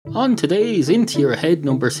On today's Into Your Head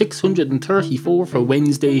number 634 for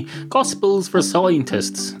Wednesday, Gospels for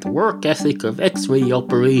Scientists, the work ethic of X-ray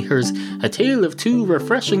operators, a tale of two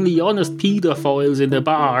refreshingly honest paedophiles in a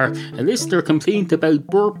bar, a listener complaint about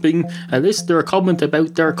burping, a listener comment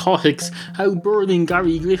about narcotics, how burning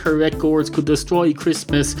Gary Glitter records could destroy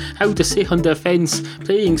Christmas, how to sit on the fence,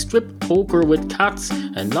 playing strip poker with cats,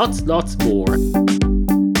 and lots more.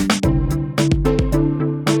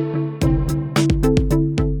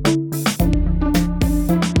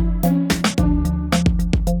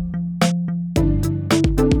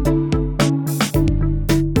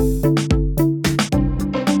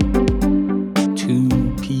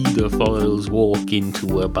 Paedophiles walk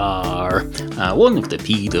into a bar. One of the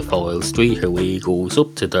paedophiles straight away goes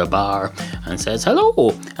up to the bar and says,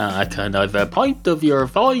 "Hello, can I have a pint of your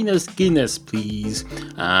finest Guinness, please?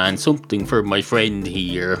 And something for my friend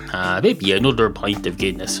here. Maybe another pint of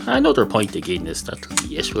Guinness. Another pint of Guinness, that'll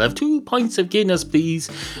be it. We'll have 2 pints of Guinness, please.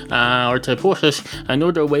 Or to put it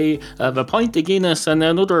another way, have a pint of Guinness and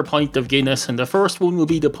another pint of Guinness. And the first one will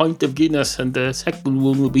be the pint of Guinness and the second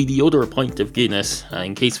one will be the other pint of Guinness,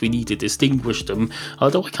 in case we need to distinguish them.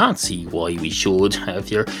 Although I can't see why we should.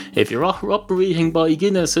 If you're operating by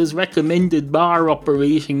Guinness's recommended bar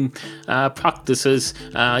operating practices,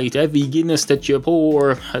 every Guinness that you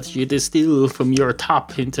pour, that you distill from your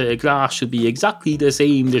tap into a glass, should be exactly the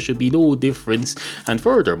same. There should be no difference. And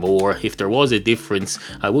furthermore, if there was a difference,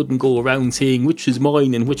 I wouldn't go around saying which is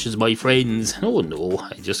mine and which is my friend's. No,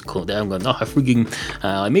 I just go down. I'm not a frigging,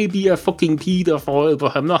 I may be a fucking paedophile,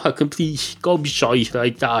 but I'm not a complete gobshite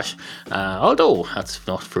like that. Although that's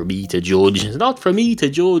not for me to judge. It's not for me to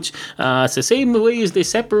judge. It's the same way as they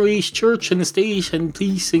separate church and state and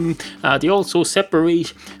policing. They also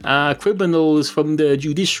separate criminals from the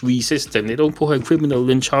judiciary system. They don't put a criminal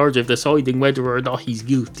in charge of deciding whether or not he's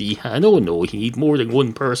guilty. No, you need more than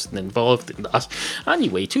one person involved in that.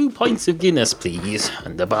 Anyway, 2 pints of Guinness, please.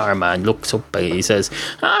 And the barman looks up and he says,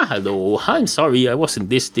 "Hello, I'm sorry, I wasn't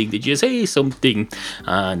listening. Did you say something?"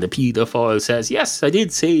 And the paedophile says, "Yes, I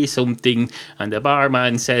did say something." And the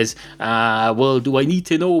barman says, "Well, do I need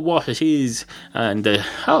to know what it is?" And the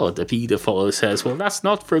paedophile says, "Well, that's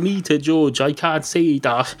not for me to judge. I can't say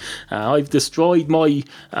that. I've destroyed my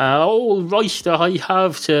whole right that I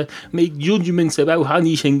have to make judgments about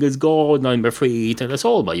anything is gone, I'm afraid. And it's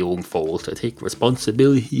all my own fault. I take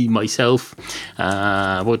responsibility myself.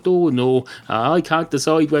 But no, I can't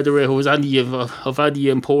decide whether it was any of any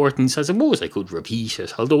importance. I suppose I could repeat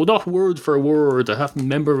it, although not word for word. I haven't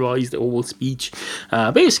memorised the whole speech.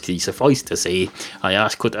 Basically, suffice to say, I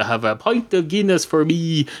asked, could I have a pint of Guinness for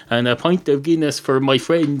me and a pint of Guinness for my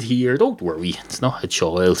friend here? Don't worry, it's not a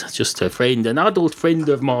child, it's just a friend, an adult friend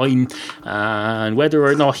of mine. And whether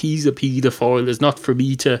or not he's a paedophile is not for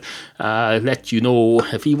me to let you know.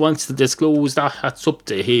 If he wants to disclose that, that's up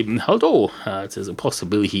to him. Although there's a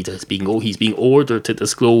possibility that he's being ordered to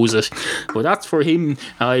disclose it, but that's for him.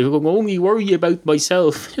 I will only worry about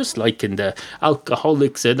myself, just like in the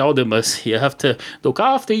Alcoholics Anonymous. You have to look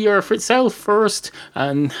after yourself first,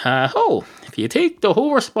 and if you take the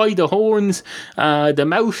horse by the horns, the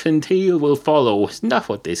mouth and tail will follow. Isn't that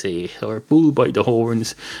what they say? Or bull by the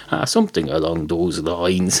horns, something along those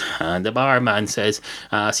lines. And the barman says,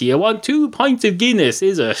 "So you want 2 pints of Guinness,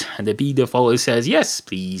 is it?" And the paedophile says, "Yes,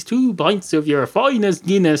 please, 2 pints of your finest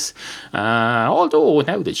Guinness. Although,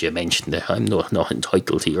 now that you mentioned it, I'm not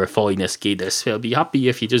entitled to your finest Guinness. I'll be happy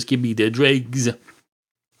if you just give me the dregs.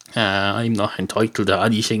 I'm not entitled to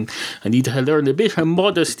anything. I need to learn a bit of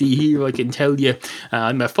modesty here, I can tell you.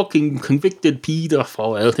 I'm a fucking convicted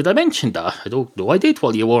paedophile. Did I mention that? I don't know. I did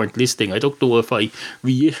while you weren't listening. I don't know if I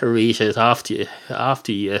reiterated after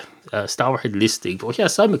you started listening. But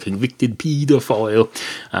yes, I'm a convicted paedophile.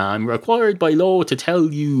 I'm required by law to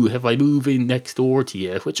tell you if I move in next door to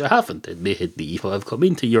you, which I haven't, admittedly. But I've come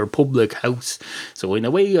into your public house. So in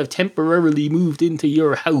a way, I've temporarily moved into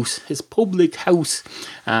your house. It's public house.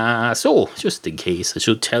 So, just in case, I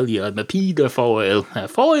should tell you I'm a paedophile. A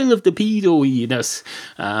foil of the pedo-iness.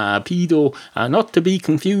 Pedo, not to be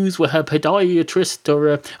confused with a podiatrist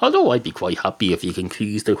although I'd be quite happy if you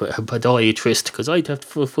confused it with a podiatrist, because I'd have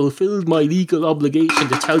fulfilled my legal obligation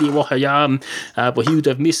to tell you what I am, but you'd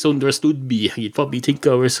have misunderstood me. You'd probably think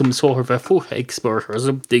I was some sort of a foot expert or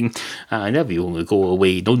something, and everyone would go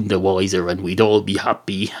away none the wiser, and we'd all be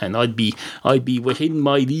happy, and I'd be within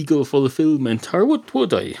my legal fulfillment. Or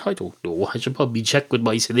would I? I don't know. I should probably check with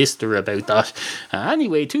my solicitor about that.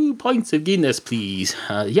 Anyway, 2 pints of Guinness, please.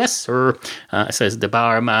 Yes, sir, says the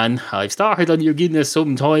barman. I've started on your Guinness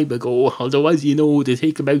some time ago, although as you know, they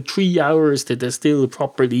take about 3 hours to distill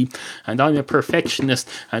properly. and I'm a perfectionist.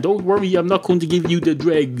 And don't worry, I'm not going to give you the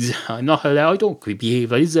dregs. I'm not allowed. I don't behave.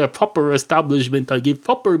 This is a proper establishment. I give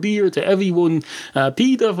proper beer to everyone.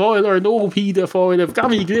 Paedophile or no paedophile. If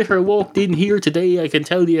Gary Glitter walked in here today, I can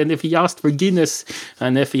tell you, and if he asked for Guinness,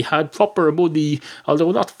 and if he had proper money,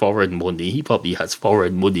 although not foreign money, he probably has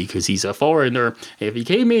foreign money because he's a foreigner. If he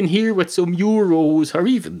came in here with some euros, or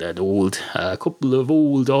even that a couple of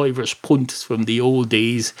old Irish punts from the old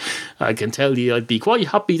days, I can tell you I'd be quite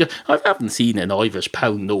happy to. I haven't seen an Irish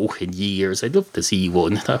pound note in years. I'd love to see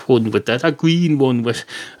one. That one with that green one with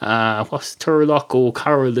what's Turlock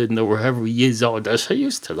O'Carolan or wherever he is on that.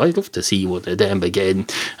 I'd love to see one of them again.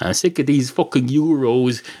 Sick of these fucking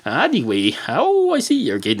euros. Anyway, I see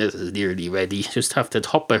your Guinness is nearly ready. Just have to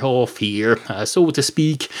top it off here, so to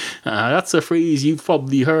speak. That's a phrase you've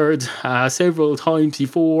probably heard several times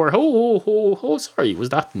before. Sorry, was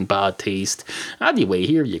that in bad taste? Anyway,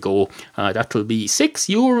 here you go. That'll be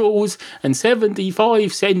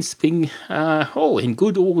 €6.75 being, in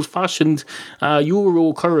good old-fashioned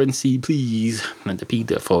euro currency, please. And the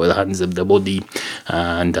paedophile hands him the money,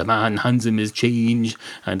 and the man hands him his change,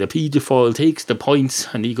 and the paedophile takes the points,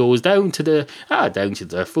 and he goes down to the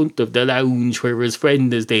front of the lounge where his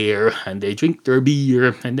friend is there, and they drink their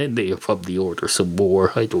beer, and then they probably order some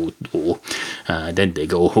more, I don't know. Then they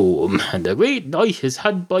go home, and a great night is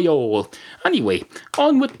had by all. Anyway,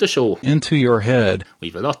 on with the show. Into your head.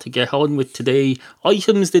 We've a lot to get on with today.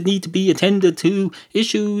 Items that need to be attended to,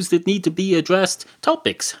 issues that need to be addressed,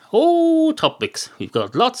 topics. Topics. We've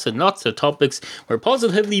got lots and lots of topics. We're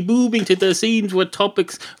positively moving to the seams with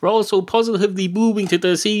topics. We're also positively moving to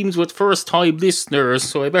the seams with first-time listeners,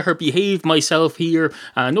 so I better behave myself here.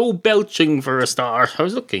 No belching for a start. I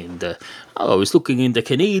was looking in the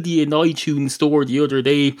Canadian iTunes store the other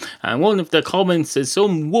day, and one of the comments is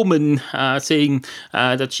some woman saying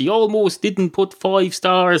that she almost didn't put 5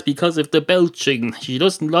 stars because of the belching. She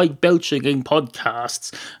doesn't like belching in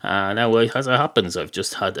podcasts. Now, as it happens, I've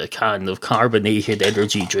just had a can of carbonated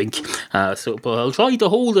energy drink, but I'll try to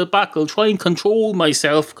hold it back. I'll try and control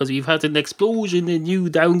myself because we've had an explosion in new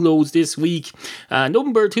downloads this week.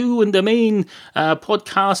 Number 2 in the main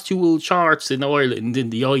podcastual charts in Ireland in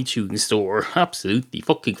the iTunes store. Absolutely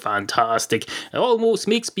fucking fantastic. It almost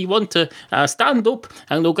makes me want to stand up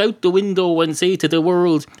and look out the window and say to the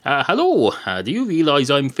world, hello, do you realise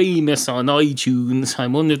I'm famous on iTunes?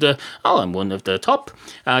 I'm one of the top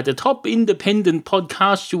independent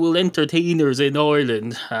podcastual entertainers in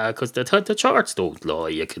Ireland, because the charts don't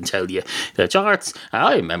lie, I can tell you. The charts,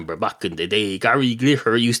 I remember back in the day, Gary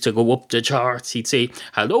Glitter used to go up the charts. He'd say,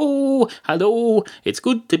 hello, it's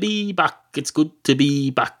good to be back. It's good to be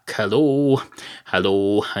back, hello,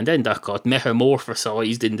 and then that got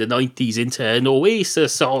metamorphosized in the 90s into an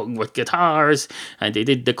Oasis song with guitars, and they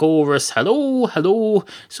did the chorus, hello,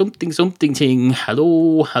 something ting,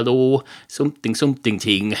 hello, something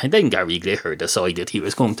ting, and then Gary Glitter decided he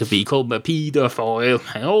was going to become a paedophile,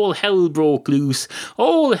 and all hell broke loose,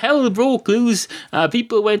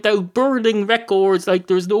 people went out burning records like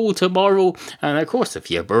there's no tomorrow, and of course if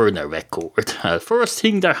you burn a record, first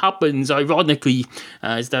thing that happens, ironically,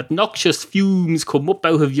 is that noxious fumes come up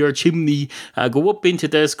out of your chimney, go up into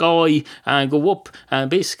the sky, and go up,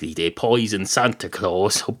 and basically they poison Santa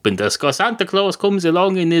Claus up in the sky. Santa Claus comes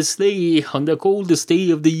along in his sleigh on the coldest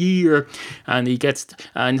day of the year, and he gets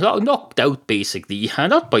knocked out, basically,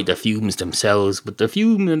 not by the fumes themselves, but the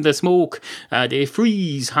fume and the smoke, they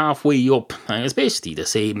freeze halfway up, and it's basically the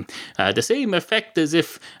same effect as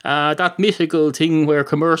if that mythical thing where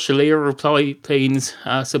commercial aeroplanes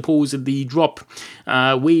supposedly drop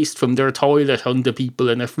waste from their toilet onto people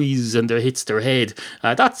and it freezes and it hits their head.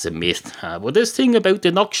 That's a myth. But this thing about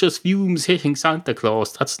the noxious fumes hitting Santa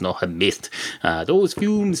Claus, that's not a myth. Those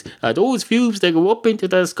fumes, they go up into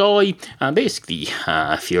the sky, and basically,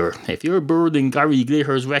 if you're burning Gary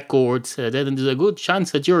Glitter's records, then there's a good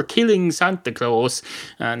chance that you're killing Santa Claus.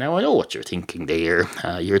 Now I know what you're thinking there.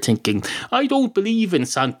 You're thinking, I don't believe in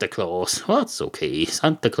Santa Claus. Well, that's okay.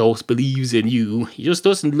 Santa Claus believes in you. He just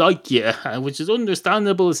doesn't like you, which is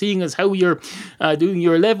understandable, seeing as how you're doing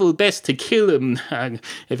your level best to kill him.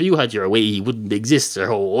 If you had your way, he wouldn't exist at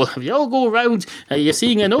all. If you all go around, you're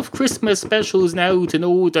seeing enough Christmas specials now to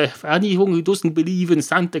know that anyone who doesn't believe in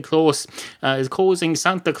Santa Claus is causing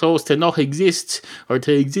Santa Claus to not exist, or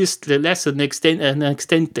to exist to less an extent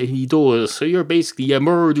that he does. So you're basically a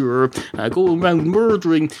murderer, going around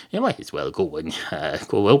murdering. You might as well go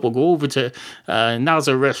over to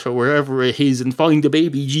Nazareth or wherever it is and find the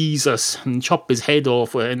baby Jesus Jesus and chop his head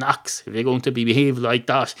off with an axe if you're going to behave like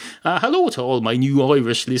that. Hello to all my new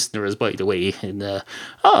Irish listeners, by the way, in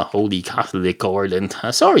Holy Catholic Ireland.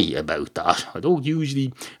 Sorry about that. I don't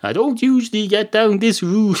usually get down this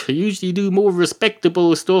route. I usually do more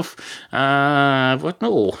respectable stuff. But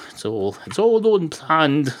no, it's all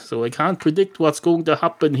unplanned, so I can't predict what's going to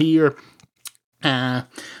happen here.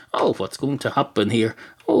 What's going to happen here?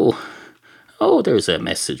 There's a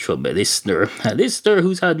message from a listener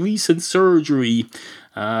who's had recent surgery.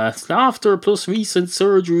 Laughter plus recent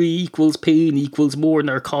surgery equals pain equals more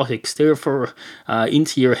narcotics. Therefore,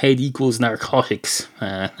 into your head equals narcotics.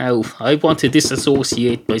 Now, I want to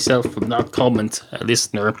disassociate myself from that comment,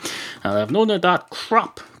 listener. I have none of that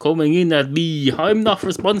crap coming in at me. I'm not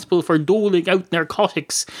responsible for doling out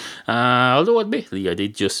narcotics. Although admittedly, I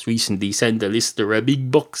did just recently send a listener a big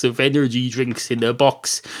box of energy drinks in a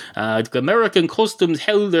box. American Customs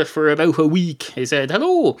held it for about a week. They said,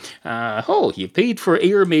 hello, you paid for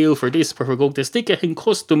airmail for this, but we're going to stick it in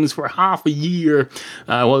customs for half a year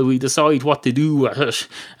while we decide what to do with it.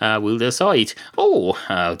 We'll decide, do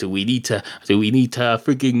we need to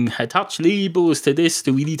frigging attach labels to this?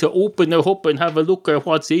 Do we need to open it up and have a look at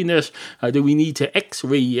what's in it? Do we need to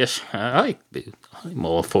x-ray it?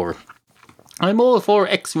 I'm all for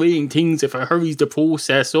x-raying things if it hurries the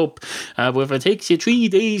process up. But if it takes you 3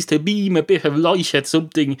 days to beam a bit of light at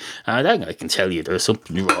something, then I can tell you there's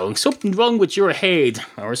something wrong. Something wrong with your head,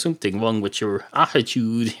 or something wrong with your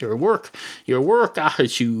attitude, your work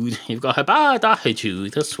attitude. You've got a bad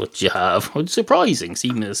attitude, that's what you have. It's surprising,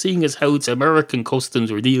 seeing as how it's American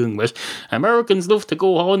customs we're dealing with. Americans love to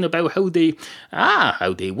go on about how they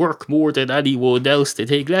work more than anyone else. They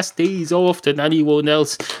take less days off than anyone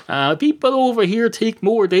else. People over here take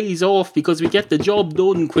more days off because we get the job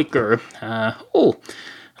done quicker.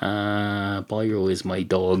 Byro is my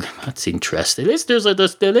dog. That's interesting. One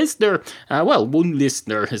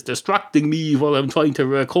listener is distracting me while I'm trying to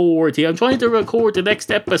record. I'm trying to record the next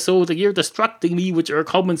episode and you're distracting me with your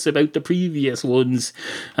comments about the previous ones.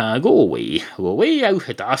 Go away out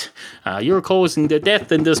of that. You're causing the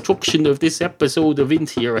death and destruction of this episode of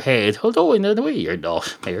Into Your Head. Although in a way you're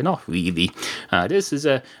not. You're not really. This is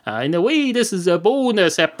a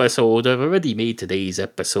bonus episode. I've already made today's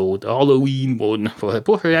episode, a Halloween one, but I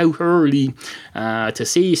put her out early to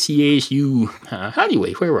satiate you.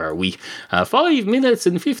 Anyway, where are we? 5 minutes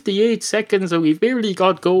and 58 seconds and we've barely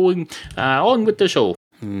got going. On with the show.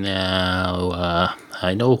 Now,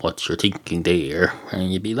 I know what you're thinking there,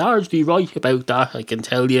 and you'd be largely right about that, I can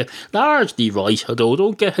tell you. Largely right, although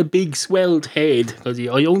don't get a big swelled head, because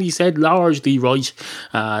I only said largely right.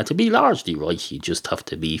 To be largely right, you just have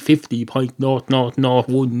to be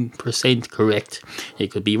 50.0001% correct. You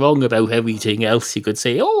could be wrong about everything else. You could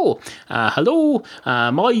say, hello,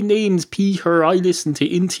 my name's Peter, I listen to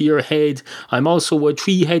Into Your Head. I'm also a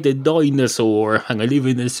 3-headed dinosaur, and I live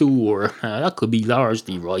in a sewer. That could be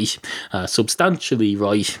largely right. Substantially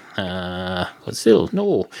right, but still,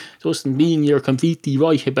 no, doesn't mean you're completely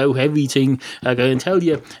right about everything. I can tell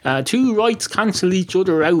you, 2 rights cancel each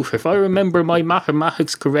other out. If I remember my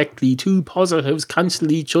mathematics correctly, 2 positives cancel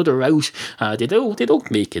each other out. They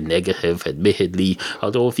don't make a negative, admittedly,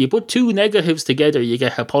 although if you put 2 negatives together you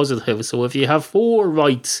get a positive. So if you have 4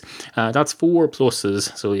 rights, that's 4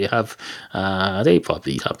 pluses. So you have they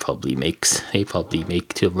probably make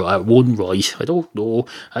to 1 right. I don't know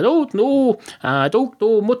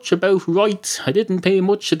much about rights. I didn't pay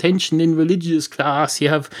much attention in religious class. You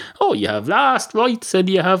have last rites, and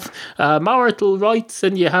you have marital rites,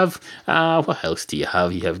 and you have what else do you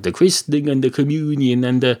have? You have the christening and the communion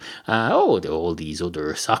and all these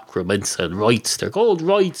other sacraments and rites. They're called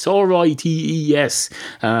rites, R-I-T-E-S.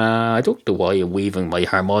 I don't know why I'm waving my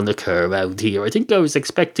harmonica around here. I think I was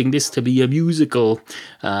expecting this to be a musical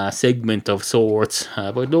segment of sorts,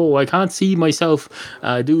 but no, I can't see myself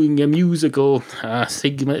doing a musical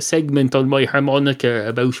segment on my harmonica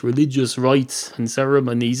about religious rites and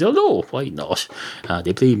ceremonies. Although, why not?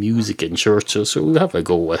 They play music in churches, so we'll have a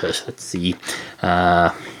go with it. Let's see.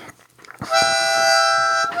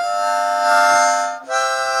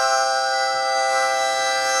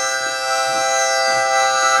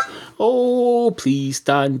 Please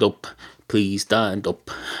stand up. Please stand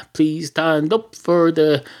up. Please stand up for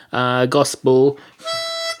the gospel.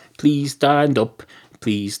 Please stand up.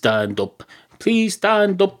 Please stand up. Please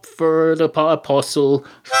stand up for the apostle.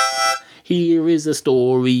 Here is a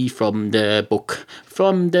story from the book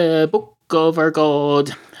of our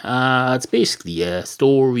God. It's basically a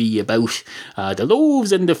story about the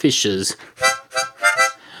loaves and the fishes.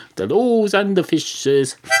 The loaves and the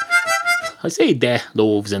fishes. I say the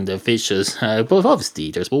loaves and the fishes, but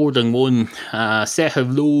obviously there's more than one set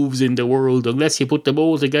of loaves in the world unless you put them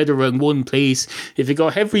all together in one place. If you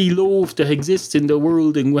got every loaf that exists in the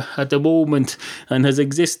world at the moment and has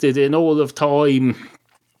existed in all of time,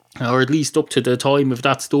 or at least up to the time of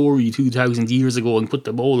that story 2,000 years ago, and put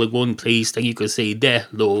them all in one place, then you could say the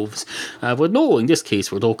loaves. But no, in this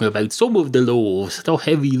case we're talking about some of the loaves, not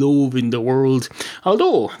every loaf in the world,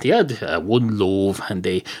 although they had one loaf and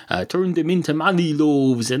they turned them into many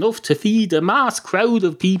loaves, enough to feed a mass crowd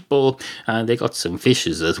of people, and they got some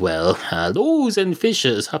fishes as well. Loaves and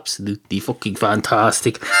fishes, absolutely fucking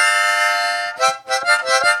fantastic.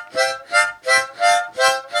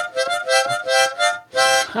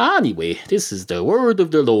 Anyway, this is the word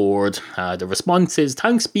of the Lord. The response is,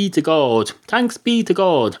 thanks be to God. Thanks be to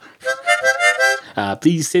God.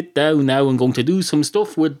 Please sit down now. I'm going to do some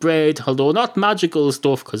stuff with bread, although not magical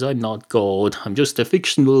stuff, because I'm not God. I'm just a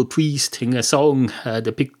fictional priest in a song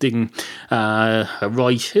depicting a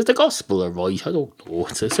rite. Is the gospel a rite? I don't know.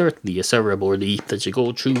 It's certainly a ceremony that you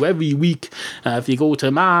go through every week if you go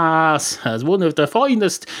to Mass, as one of the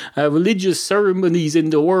finest religious ceremonies in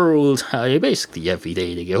the world. Basically every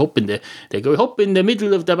day they go up in the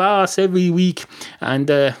middle of the Mass every week, and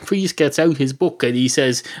the priest gets out his book and he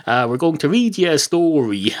says, we're going to read you a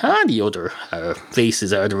story. Any other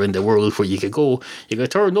places are there in the world where you could go? You could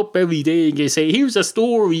turn up every day and you say, here's a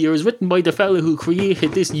story. It was written by the fellow who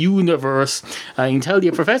created this universe. I can tell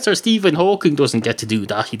you, Professor Stephen Hawking doesn't get to do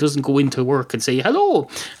that. He doesn't go into work and say, hello,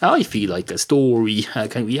 I feel like a story.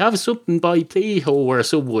 Can we have something by Plato or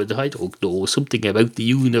someone? I don't know, something about the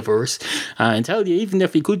universe. And tell you, even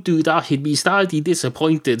if he could do that, he'd be sadly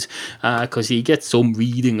disappointed because he gets some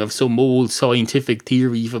reading of some old scientific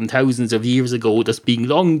theory from thousands of years ago that's being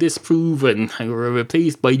long disproven and were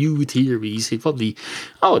replaced by new theories. They'd probably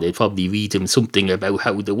read him something about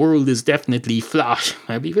how the world is definitely flat.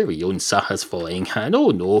 That'd be very unsatisfying.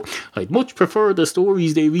 No, I'd much prefer the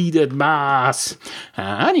stories they read at Mass.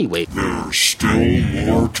 Anyway. There's still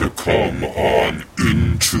more to come on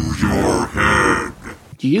Into Your Head.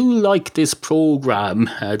 Do you like this program?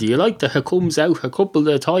 Do you like that it comes out a couple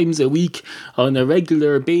of times a week on a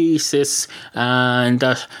regular basis and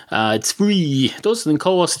that it's free, doesn't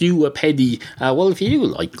cost you a penny? Well, if you do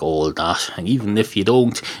like all that, and even if you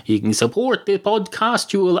don't, you can support the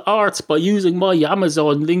podcastual arts by using my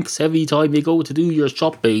Amazon links every time you go to do your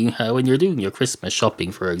shopping. When you're doing your Christmas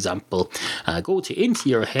shopping, for example, go to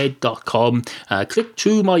intoyourhead.com, click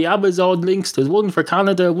through my Amazon links. There's one for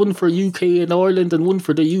Canada, one for UK and Ireland, and one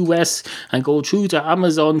for the US, and go through to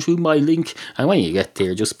Amazon through my link, and when you get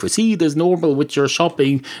there just proceed as normal with your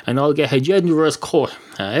shopping and I'll get a generous cut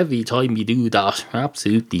every time you do that.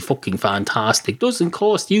 Absolutely fucking fantastic. Doesn't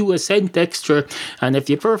cost you a cent extra, and if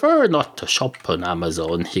you prefer not to shop on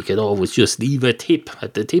Amazon, you can always just leave a tip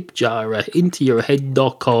at the tip jar at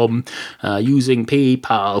intoyourhead.com using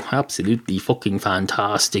PayPal. Absolutely fucking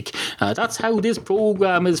fantastic. That's how this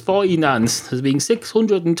program is financed. There's been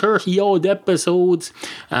 630 odd episodes.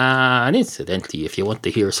 And incidentally, if you want to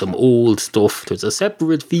hear some old stuff, there's a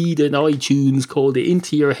separate feed in iTunes called the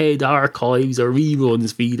Into Your Head Archives or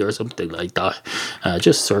Reruns feed or something like that.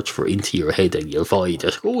 Just search for Into Your Head and you'll find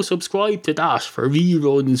it. Go subscribe to that for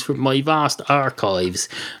reruns from my vast archives.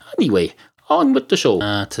 Anyway, on with the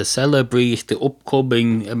show. To celebrate the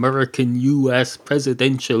upcoming American-US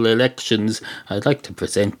presidential elections, I'd like to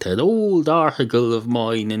present an old article of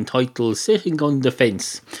mine entitled Sitting on the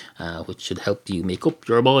Fence, which should help you make up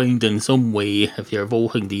your mind in some way if you're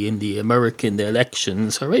voting in the American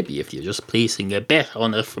elections, or maybe if you're just placing a bet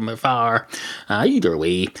on it from afar. Either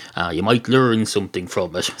way, you might learn something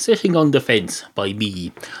from it. Sitting on the Fence by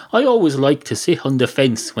me. I always like to sit on the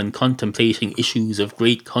fence when contemplating issues of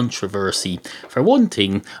great controversy. For one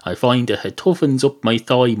thing, I find that it toughens up my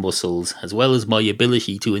thigh muscles, as well as my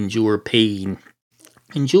ability to endure pain.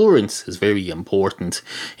 Endurance is very important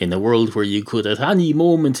in a world where you could at any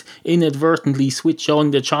moment inadvertently switch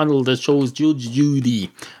on the channel that shows Judge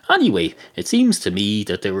Judy. Anyway, it seems to me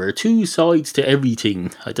that there are two sides to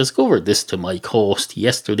everything. I discovered this to my cost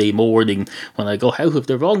yesterday morning when I got out of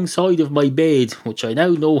the wrong side of my bed, which I now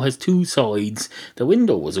know has two sides. The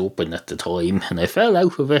window was open at the time, and I fell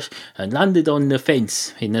out of it and landed on the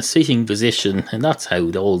fence in a sitting position, and that's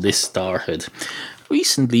how all this started.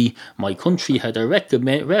 Recently, my country had a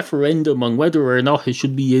referendum on whether or not it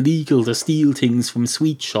should be illegal to steal things from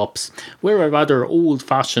sweet shops. We're a rather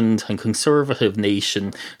old-fashioned and conservative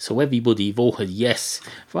nation, so everybody voted yes.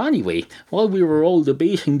 But anyway, while we were all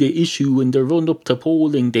debating the issue in the run-up to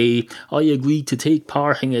polling day, I agreed to take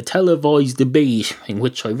part in a televised debate in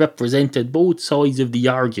which I represented both sides of the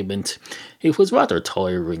argument. It was rather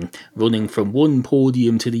tiring, running from one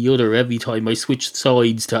podium to the other every time I switched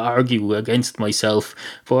sides to argue against myself,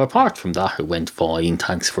 but apart from that it went fine,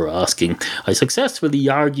 thanks for asking. I successfully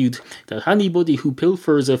argued that anybody who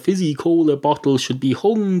pilfers a fizzy cola bottle should be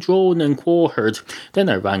hung, drawn and quartered. Then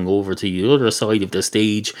I rang over to the other side of the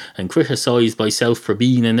stage and criticised myself for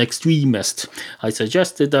being an extremist. I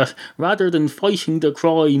suggested that rather than fighting the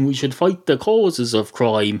crime, we should fight the causes of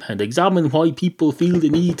crime and examine why people feel the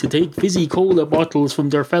need to take fizzy cola bottles from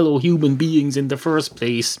their fellow human beings in the first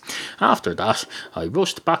place. After that, I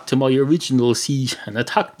rushed back to my original seat and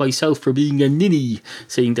attacked myself for being a ninny,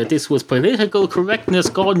 saying that this was political correctness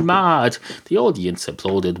gone mad. The audience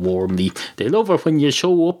applauded warmly. They love it when you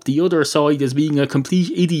show up the other side as being a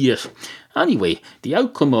complete idiot. Anyway, the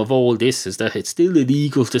outcome of all this is that it's still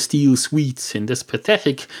illegal to steal sweets in this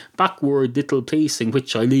pathetic, backward little place in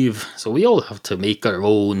which I live, so we all have to make our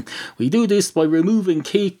own. We do this by removing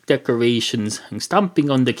cake decorations and stamping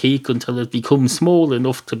on the cake until it becomes small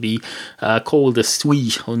enough to be called a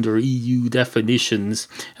sweet under EU definitions.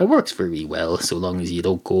 It works very well, so long as you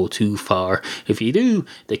don't go too far. If you do,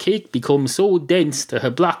 the cake becomes so dense that a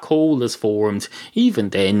black hole is formed.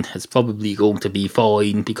 Even then, it's probably going to be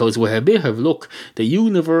fine, because with a bit of luck, the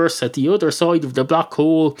universe at the other side of the black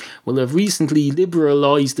hole will have recently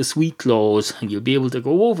liberalised the sweet laws, and you'll be able to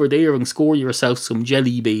go over there and score yourself some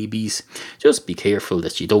jelly babies. Just be careful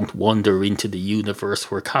that you don't wander into the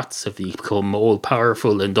universe where cats have become all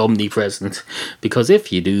powerful and omnipresent, because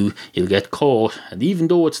if you do, you'll get caught, and even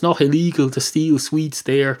though it's not illegal to steal sweets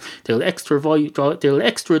there, they'll extradite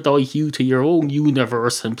you to your own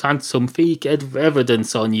universe and plant some fake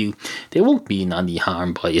evidence on you. They won't mean any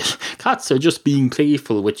harm by it. Cats are just being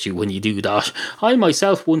playful with you when you do that. I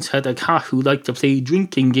myself once had a cat who liked to play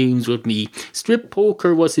drinking games with me. Strip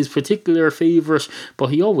poker was his particular favourite, but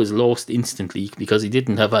he always lost instantly because he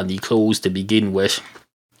didn't have any clothes to begin with.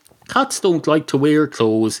 Cats don't like to wear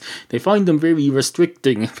clothes. They find them very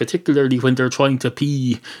restricting, particularly when they're trying to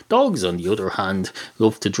pee. Dogs, on the other hand,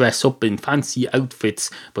 love to dress up in fancy outfits,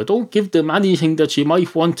 but don't give them anything that you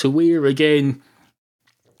might want to wear again,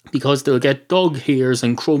 because they'll get dog hairs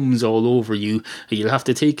and crumbs all over you, and you'll have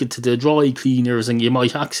to take it to the dry cleaners, and you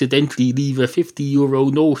might accidentally leave a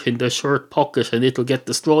 €50 note in the shirt pocket and it'll get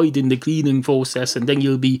destroyed in the cleaning process, and then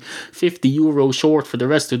you'll be €50 short for the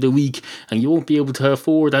rest of the week, and you won't be able to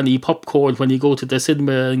afford any popcorn when you go to the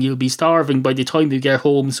cinema, and you'll be starving by the time you get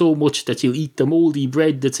home so much that you'll eat the mouldy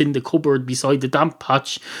bread that's in the cupboard beside the damp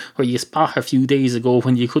patch where you spat a few days ago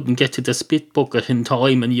when you couldn't get to the spit bucket in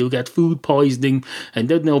time, and you'll get food poisoning and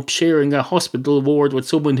then up sharing a hospital ward with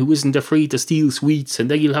someone who isn't afraid to steal sweets, and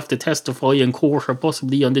then you'll have to testify in court or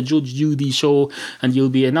possibly on the Judge Judy show, and you'll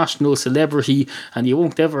be a national celebrity, and you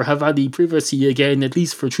won't ever have any privacy again, at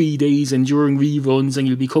least for 3 days and during reruns, and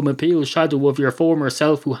you'll become a pale shadow of your former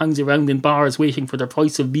self who hangs around in bars waiting for the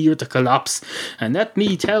price of beer to collapse. And let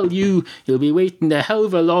me tell you, you'll be waiting a hell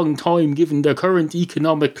of a long time given the current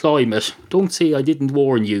economic climate. Don't say I didn't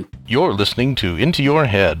warn you. You're listening to Into Your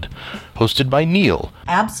Head, hosted by Neil.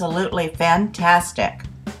 Absolutely fantastic.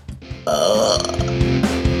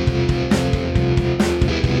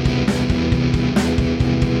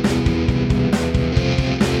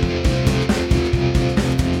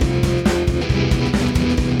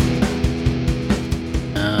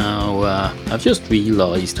 I've just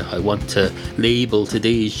realised I want to label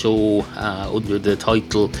today's show under the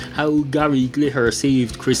title How Gary Glitter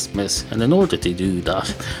Saved Christmas, and in order to do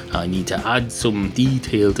that I need to add some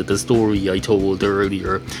detail to the story I told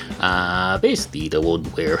earlier. Basically the one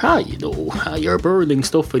where you're burning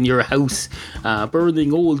stuff in your house,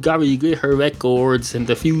 burning old Gary Glitter records, and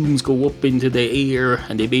the fumes go up into the air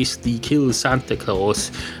and they basically kill Santa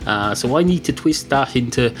Claus. So I need to twist that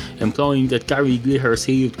into implying that Gary Glitter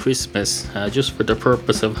saved Christmas, just for the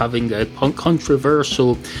purpose of having a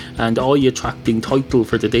controversial and eye-attracting title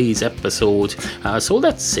for today's episode. So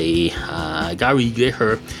let's say Gary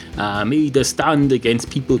Glitter made a stand against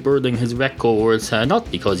people burning his records, not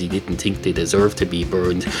because he didn't think they deserved to be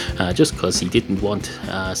burned, just because he didn't want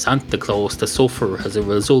Santa Claus to suffer as a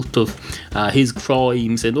result of his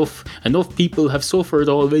crimes. Enough people have suffered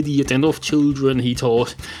already at enough children, he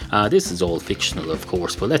thought. This is all fictional, of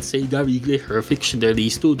course, but let's say Gary Glitter fictionally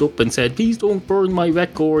stood up and said, please don't burn my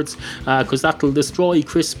records, because that'll destroy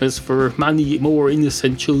Christmas for many more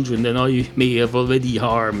innocent children than I may have already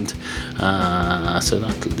harmed. So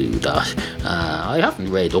that'll do that. I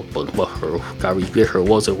haven't read up on what Gary Glitter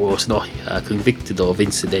was or was not convicted of,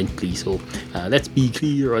 incidentally, so let's be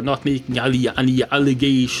clear, I'm not making any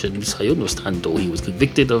allegations. I understand though he was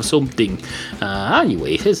convicted of something.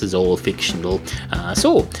 Anyway, this is all fictional.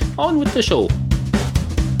 So on with the show.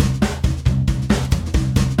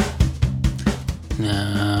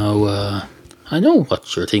 Now, I know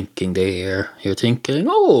what you're thinking there. You're thinking,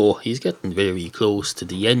 oh, he's getting very close to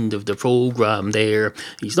the end of the programme there.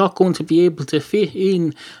 He's not going to be able to fit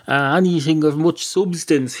in anything of much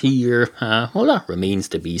substance here. Well, that remains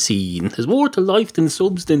to be seen. There's more to life than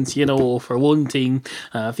substance, for one thing.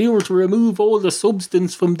 If you were to remove all the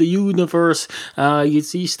substance from the universe, you'd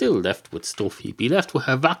see still left with stuff. You'd be left with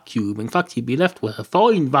a vacuum. In fact, you'd be left with a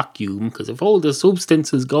fine vacuum, because if all the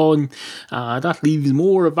substance is gone, that leaves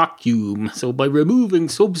more vacuum. So by removing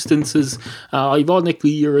substances,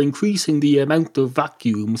 ironically, you're increasing the amount of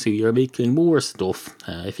vacuum, so you're making more stuff.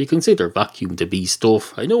 If you consider vacuum to be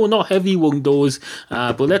stuff, I know not everyone does,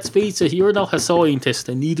 but let's face it, you're not a scientist,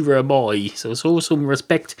 and neither am I. So some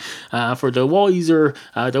respect for the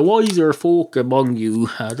wiser folk among you,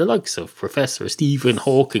 the likes of Professor Stephen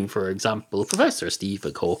Hawking, for example. Professor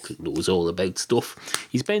Stephen Hawking knows all about stuff.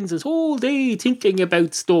 He spends his whole day thinking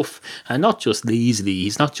about stuff, and not just lazily.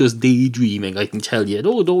 He's not just daydreaming, I can tell you.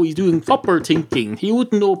 No, he's doing proper thinking. He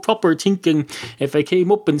wouldn't know proper thinking if I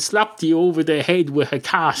came up and slapped you over the head with a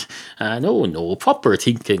cat. No, proper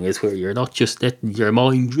thinking is where you're not just letting your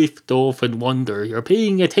mind drift off and wander. You're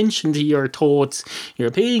paying attention to your thoughts.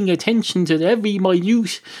 You're paying attention to every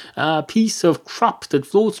minute piece of crap that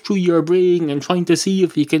floats through your brain and trying to see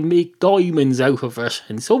if you can make diamonds out of it.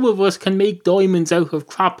 And some of us can make diamonds out of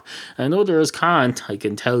crap and others can't, I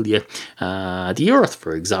can tell you. The Earth,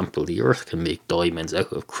 for example, the Earth can make diamonds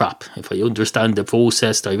out of crap, if I understand the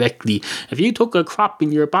process directly. If you took a crap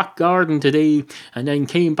in your back garden today and then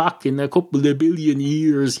came back in a couple of billion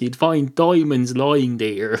years, you'd find diamonds lying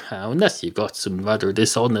there, unless you've got some rather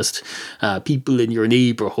dishonest people in your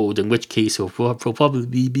neighbourhood, in which case it will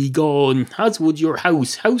probably be gone, as would your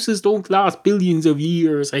house. Houses don't last billions of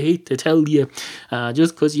years, I hate to tell you.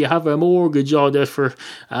 Just because you have a mortgage on it for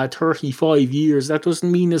 35 years, that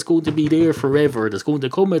doesn't mean it's going to be there forever. There's going to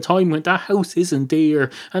come a time when that house isn't there.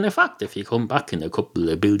 And in fact, if you come back in a couple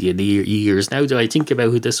of billion years, now that I think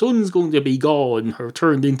about it, the sun's going to be gone or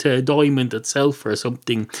turned into a diamond itself or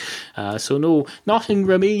something. So no, nothing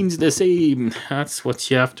remains the same. That's what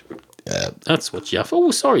you have to... Oh,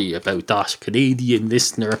 sorry about that, Canadian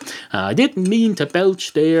listener. I didn't mean to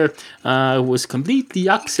belch there. It was completely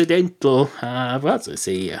accidental. As I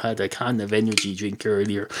say, I had a can of energy drink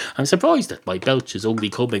earlier. I'm surprised that my belch is only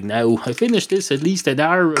coming now. I finished this at least an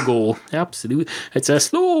hour ago. Absolutely. It's a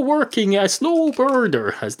slow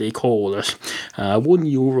burner, as they call it.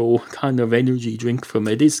 €1 can of energy drink from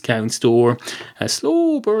a discount store. A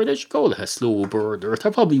slow burner, they should call it a slow burner.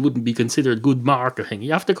 That probably wouldn't be considered good marketing.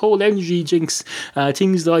 You have to call energy drinks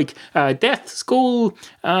things like death skull,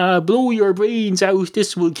 blow your brains out,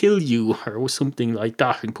 this will kill you, or something like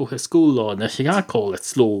that, and put a skull on it. You can't call it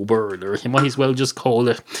slow burner. You might as well just call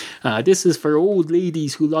it this is for old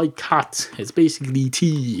ladies who like cats. It's basically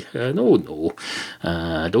tea. No.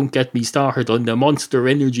 Don't get me started on the Monster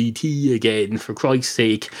Energy tea again, for Christ's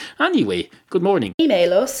sake. Anyway, good morning.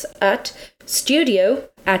 Email us at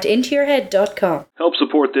studio@intoyourhead.com. Help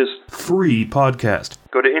support this free podcast.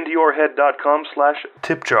 Go to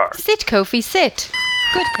intoyourhead.com/tipjar. Sit, Kofi, sit.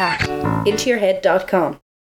 Good cat. intoyourhead.com.